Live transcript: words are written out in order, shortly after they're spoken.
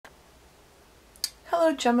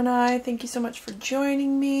Hello Gemini, thank you so much for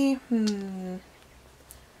joining me. Do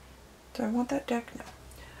I want that deck? No.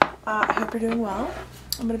 I hope you're doing well.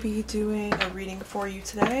 I'm going to be doing a reading for you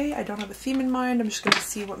today. I don't have a theme in mind. I'm just going to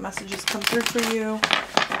see what messages come through for you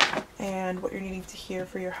and what you're needing to hear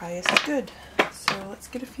for your highest good. So let's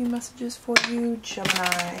get a few messages for you,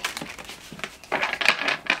 Gemini.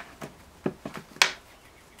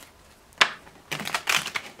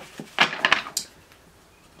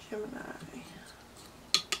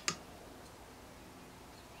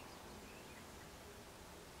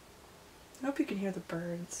 I hope you can hear the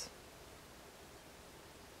birds.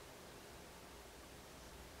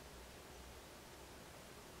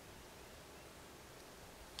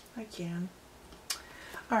 I can.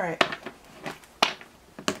 Alright.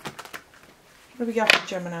 What do we got for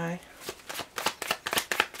Gemini?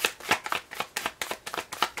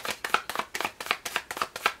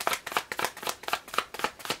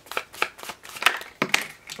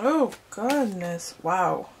 Oh, goodness.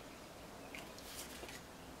 Wow.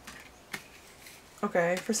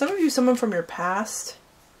 Okay, for some of you, someone from your past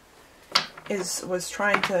was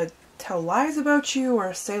trying to tell lies about you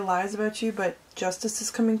or say lies about you, but justice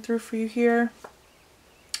is coming through for you here.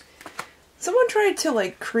 Someone tried to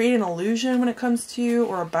like create an illusion when it comes to you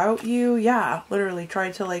or about you. Yeah, literally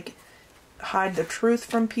tried to like hide the truth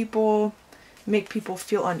from people, make people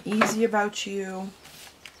feel uneasy about you.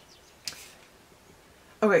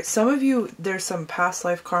 Okay, some of you, there's some past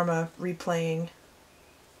life karma replaying.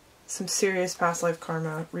 Some serious past life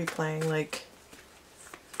karma replaying, like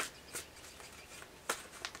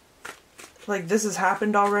this has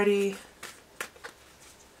happened already.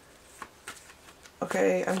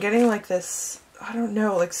 Okay, I'm getting like this, I don't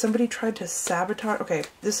know, like somebody tried to sabotage. Okay,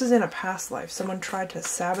 this is in a past life. Someone tried to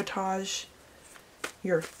sabotage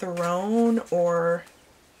your throne or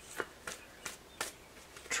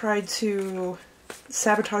tried to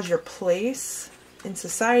sabotage your place in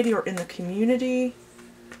society or in the community.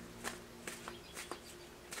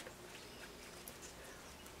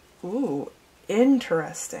 Ooh,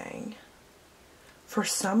 interesting. For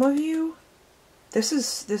some of you, this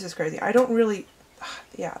is crazy. I don't really,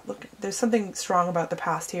 yeah, look, there's something strong about the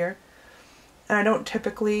past here. And I don't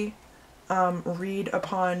typically read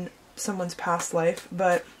upon someone's past life,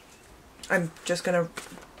 but I'm just going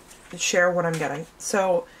to share what I'm getting.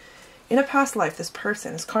 So, in a past life, this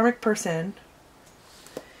karmic person,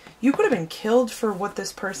 you could have been killed for what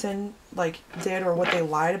this person, like, did or what they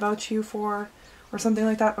lied about you for. Or something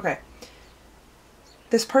like that. Okay.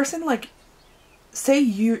 This person, like, say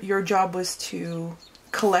your job was to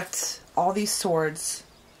collect all these swords,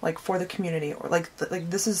 like, for the community, or like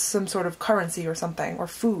this is some sort of currency or something, or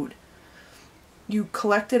food. You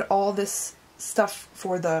collected all this stuff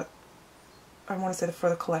for the, I want to say for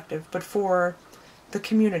the collective, but for the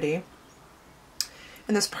community.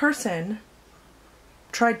 And this person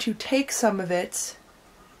tried to take some of it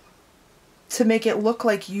to make it look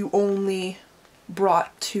like you only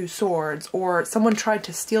brought 2 swords, or someone tried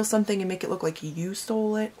to steal something and make it look like you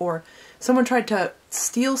stole it, or someone tried to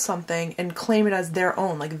steal something and claim it as their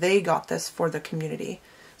own, like they got this for the community,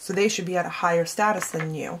 so they should be at a higher status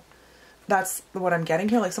than you. That's what I'm getting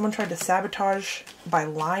here. Like someone tried to sabotage by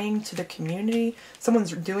lying to the community.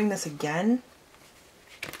 Someone's doing this again.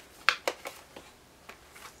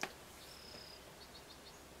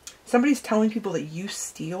 Somebody's telling people that you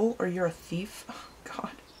steal or you're a thief. Oh,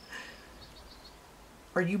 God.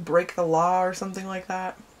 Or you break the law or something like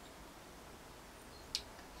that.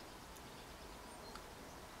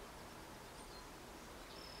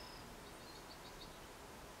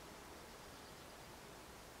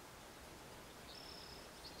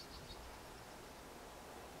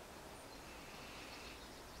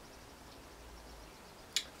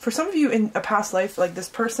 For some of you in a past life, like this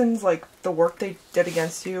person's like the work they did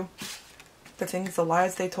against you, the things, the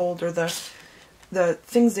lies they told, or the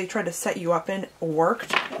things they tried to set you up in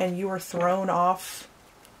worked, and you were thrown off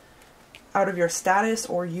out of your status,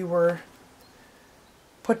 or you were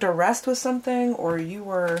put to rest with something, or you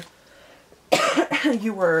were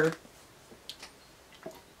you were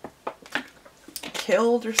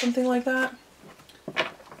killed or something like that.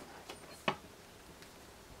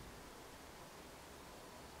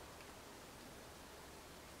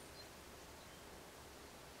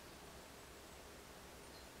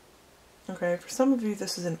 Okay, for some of you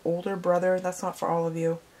this is an older brother. That's not for all of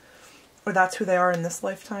you. Or that's who they are in this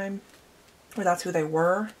lifetime. Or that's who they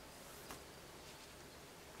were.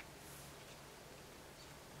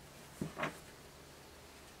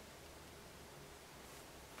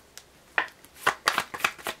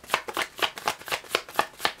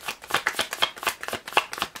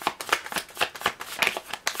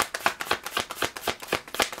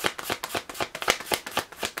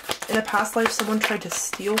 In a past life, someone tried to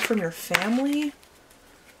steal from your family.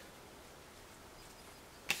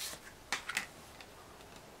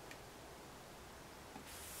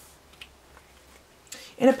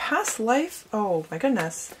 In a past life, oh my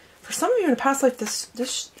goodness. For some of you in a past life,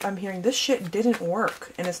 this I'm hearing this shit didn't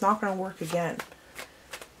work and it's not going to work again.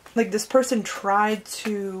 Like this person tried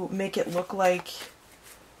to make it look like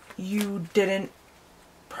you didn't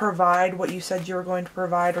provide what you said you were going to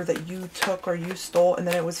provide, or that you took or you stole, and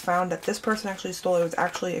then it was found that this person actually stole. It was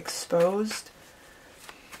actually exposed.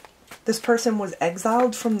 This person was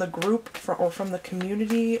exiled from the group or from the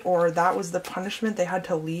community, or that was the punishment. They had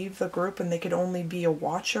to leave the group and they could only be a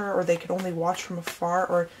watcher, or they could only watch from afar.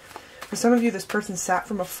 Or for some of you, this person sat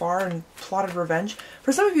from afar and plotted revenge.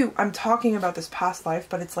 For some of you, I'm talking about this past life,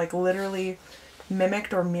 but it's like literally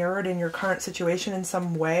mimicked or mirrored in your current situation in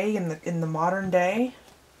some way in the modern day.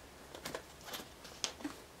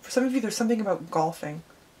 For some of you, there's something about golfing.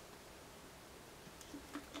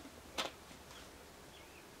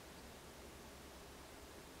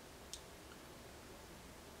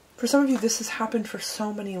 For some of you, this has happened for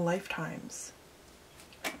so many lifetimes.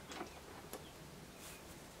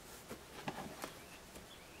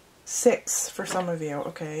 Six for some of you,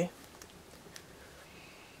 okay.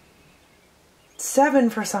 7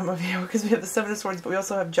 for some of you, because we have the 7 of Swords, but we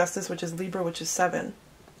also have Justice, which is Libra, which is 7.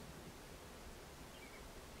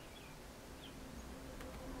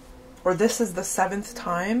 Or this is the 7th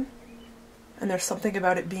time, and there's something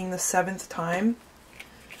about it being the 7th time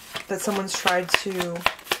that someone's tried to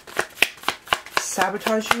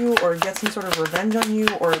sabotage you or get some sort of revenge on you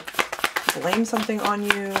or blame something on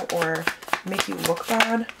you or make you look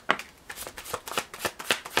bad.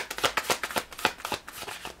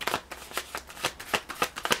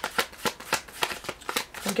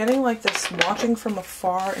 I'm getting like this watching from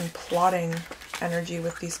afar and plotting energy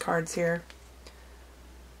with these cards here.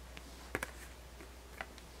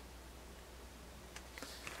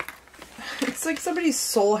 It's like somebody's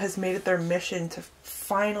soul has made it their mission to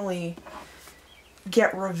finally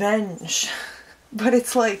get revenge, but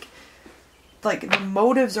it's like the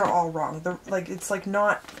motives are all wrong. It's like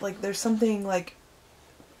not like there's something like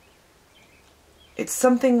it's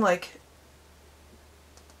something like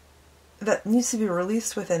that needs to be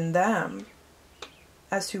released within them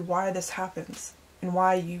as to why this happens and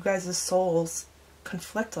why you guys' souls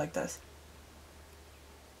conflict like this.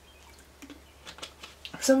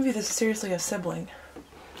 For some of you, this is seriously a sibling.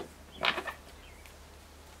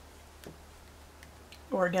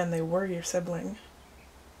 Or again, they were your sibling.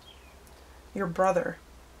 Your brother.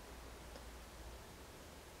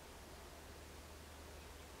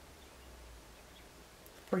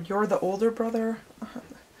 Or you're the older brother.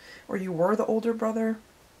 Or you were the older brother.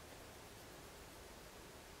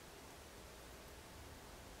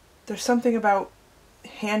 There's something about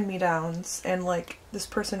hand-me-downs and like this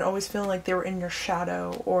person always feeling like they were in your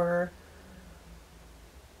shadow, or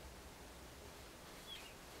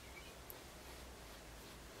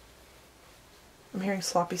I'm hearing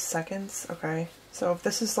sloppy seconds. Okay, so if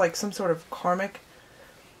this is like some sort of karmic,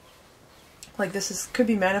 like this could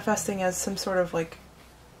be manifesting as some sort of like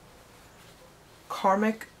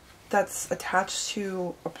karmic that's attached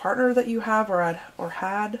to a partner that you have or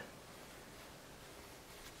had.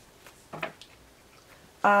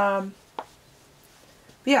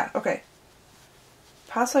 Yeah, okay.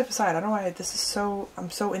 Past life aside, I don't know why this is so,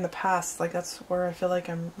 I'm so in the past, like that's where I feel like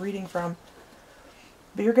I'm reading from.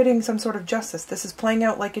 But you're getting some sort of justice. This is playing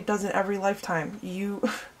out like it does in every lifetime. You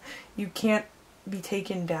can't be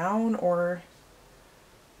taken down, or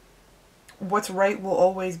what's right will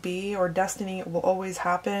always be, or destiny will always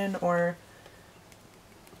happen, or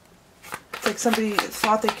it's like somebody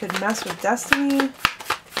thought they could mess with destiny,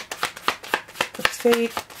 with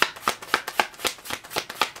fate.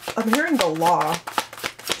 I'm hearing the law.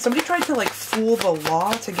 Somebody tried to like fool the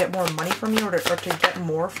law to get more money from you, or to get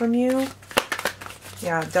more from you.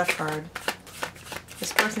 Yeah, death card.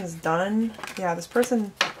 This person's done. Yeah, this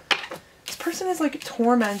person is like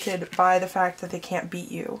tormented by the fact that they can't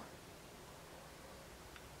beat you.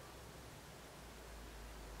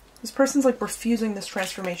 This person's like refusing this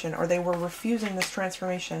transformation, or they were refusing this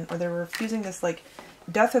transformation, or they were refusing this like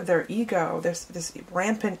death of their ego. This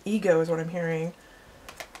rampant ego is what I'm hearing.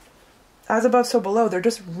 As above, so below. They're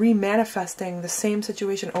just remanifesting the same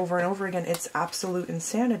situation over and over again. It's absolute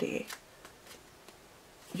insanity.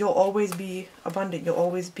 You'll always be abundant. You'll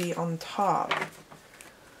always be on top.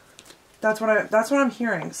 That's what I'm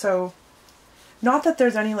hearing. So, not that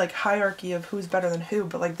there's any like hierarchy of who's better than who,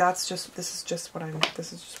 but like this is just what I'm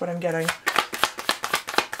getting.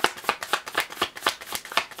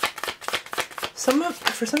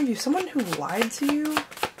 For some of you, someone who lied to you,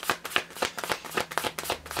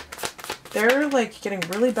 They're like getting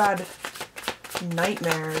really bad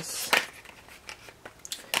nightmares.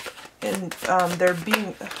 And they're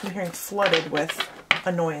being, I'm hearing, flooded with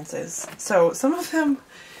annoyances. So some of them,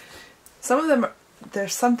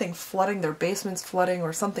 there's something flooding, their basement's flooding,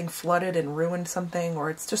 or something flooded and ruined something, or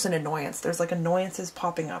it's just an annoyance. There's like annoyances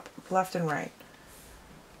popping up left and right.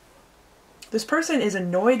 This person is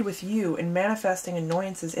annoyed with you and manifesting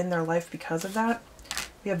annoyances in their life because of that.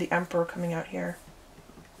 We have the Emperor coming out here.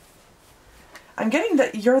 I'm getting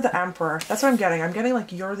that you're the Emperor. That's what I'm getting. I'm getting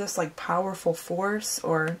like you're this like powerful force,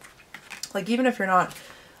 or like even if you're not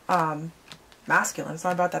masculine, it's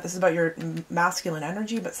not about that. This is about your masculine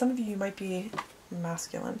energy, but some of you might be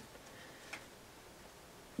masculine.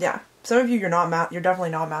 Yeah, some of you you're definitely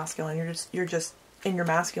not masculine. You're just in your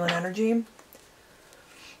masculine energy,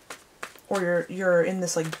 or you're in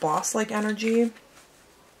this like boss-like energy.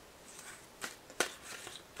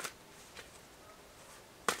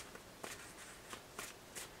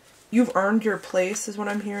 You've earned your place is what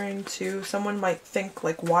I'm hearing too. Someone might think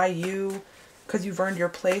like, why you? Because you've earned your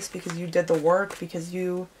place, because you did the work, because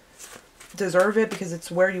you deserve it, because it's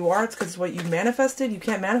where you are, it's because it's what you manifested. You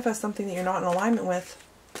can't manifest something that you're not in alignment with.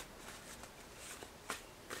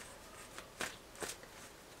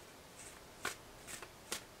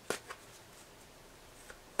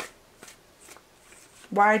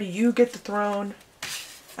 Why do you get the throne?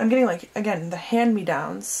 I'm getting like, again, the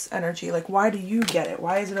hand-me-downs energy. Like, why do you get it?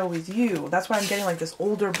 Why is it always you? That's why I'm getting like this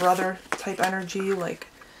older brother type energy. Like,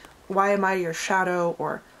 why am I your shadow?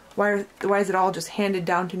 Or why is it all just handed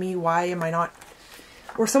down to me? Why am I not?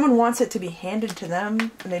 Or someone wants it to be handed to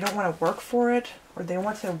them and they don't want to work for it. Or they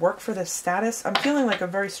want to work for this status. I'm feeling like a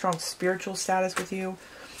very strong spiritual status with you.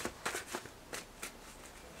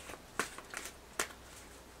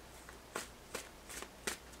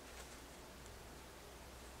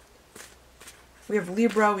 We have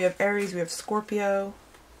Libra, we have Aries, we have Scorpio.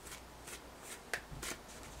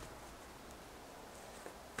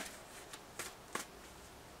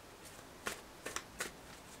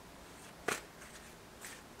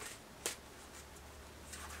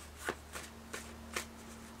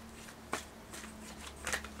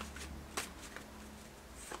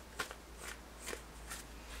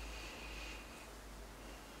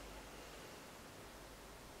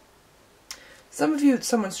 Some of you,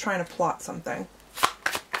 someone's trying to plot something.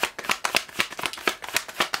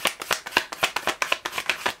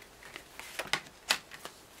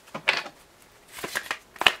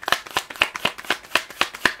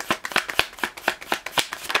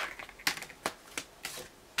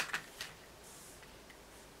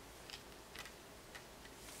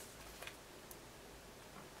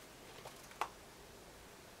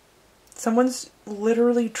 Someone's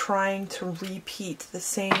literally trying to repeat the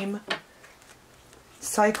same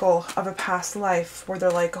cycle of a past life where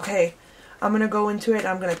they're like, okay, I'm going to go into it and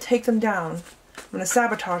I'm going to take them down. I'm going to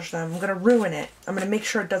sabotage them. I'm going to ruin it. I'm going to make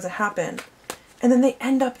sure it doesn't happen. And then they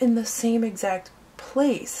end up in the same exact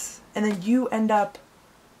place. And then you end up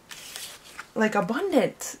like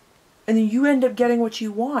abundant. And then you end up getting what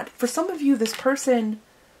you want. For some of you, this person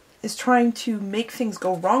is trying to make things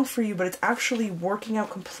go wrong for you, but it's actually working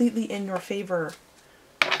out completely in your favor.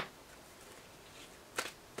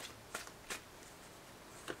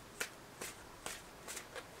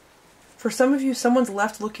 For some of you, someone's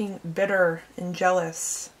left looking bitter and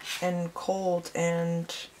jealous and cold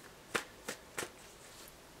and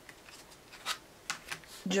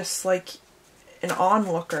just like an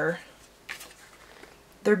onlooker.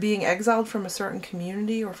 They're being exiled from a certain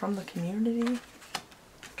community or from the community.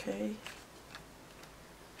 Okay.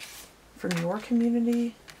 From your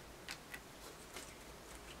community.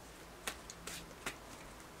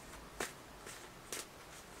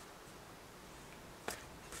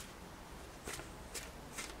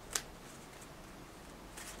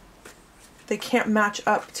 They can't match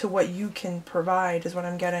up to what you can provide is what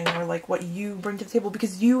I'm getting, or like what you bring to the table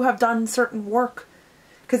because you have done certain work.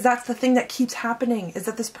 Because that's the thing that keeps happening, is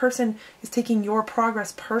that this person is taking your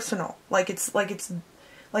progress personal. Like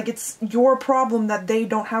it's your problem that they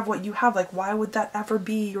don't have what you have. Like, why would that ever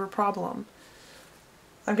be your problem?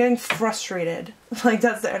 I'm getting frustrated. Like,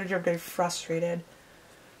 that's the energy. I'm getting frustrated.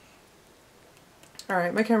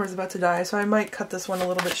 Alright, my camera's about to die, so I might cut this one a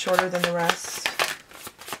little bit shorter than the rest.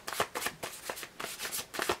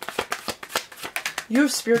 You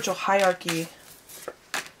have spiritual hierarchy.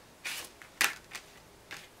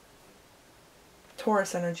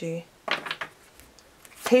 Taurus energy.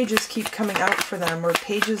 Pages keep coming out for them, or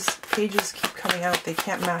pages keep coming out. They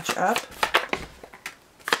can't match up.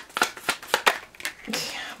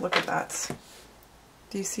 Look at that.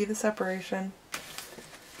 Do you see the separation?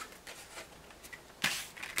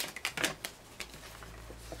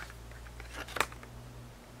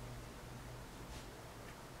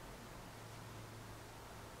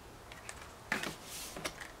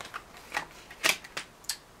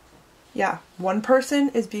 Yeah, one person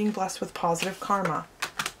is being blessed with positive karma,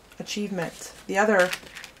 achievement. The other,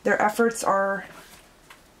 their efforts are,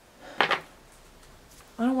 I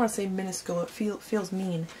don't want to say minuscule, it feels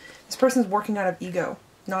mean. This person's working out of ego,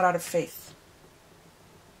 not out of faith.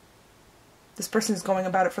 This person's going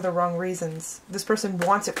about it for the wrong reasons. This person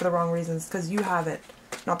wants it for the wrong reasons because you have it.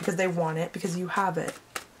 Not because they want it, because you have it.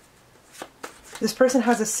 This person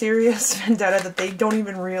has a serious vendetta that they don't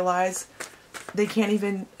even realize. They can't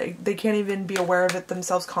even be aware of it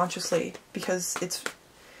themselves consciously, because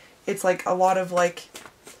it's like a lot of like,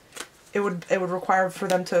 it would require for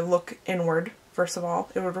them to look inward, first of all.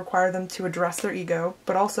 It would require them to address their ego,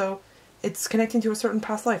 but also it's connecting to a certain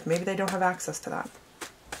past life. Maybe they don't have access to that.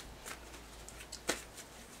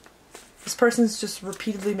 This person's just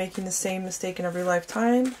repeatedly making the same mistake in every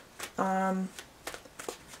lifetime.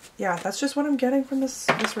 Yeah, that's just what I'm getting from this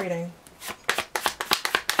reading.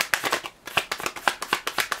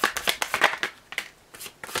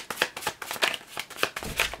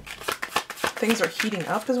 Things are heating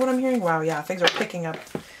up is what I'm hearing. Wow, yeah, things are picking up.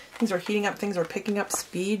 Things are heating up, things are picking up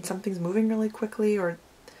speed. Something's moving really quickly, or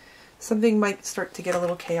something might start to get a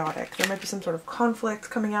little chaotic. There might be some sort of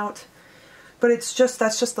conflict coming out. But it's just,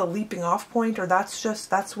 that's just the leaping off point, or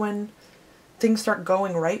that's when things start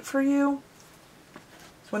going right for you.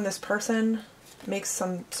 It's when this person makes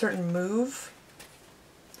some certain move.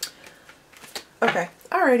 Okay,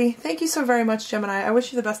 alrighty. Thank you so very much, Gemini. I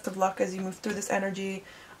wish you the best of luck as you move through this energy.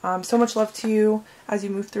 So much love to you as you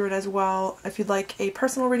move through it as well. If you'd like a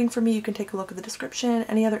personal reading from me, you can take a look at the description.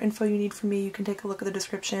 Any other info you need from me, you can take a look at the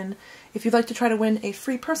description. If you'd like to try to win a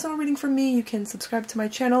free personal reading from me, you can subscribe to my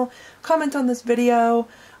channel, comment on this video,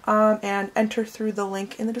 and enter through the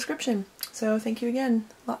link in the description. So thank you again.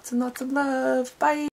 Lots and lots of love. Bye!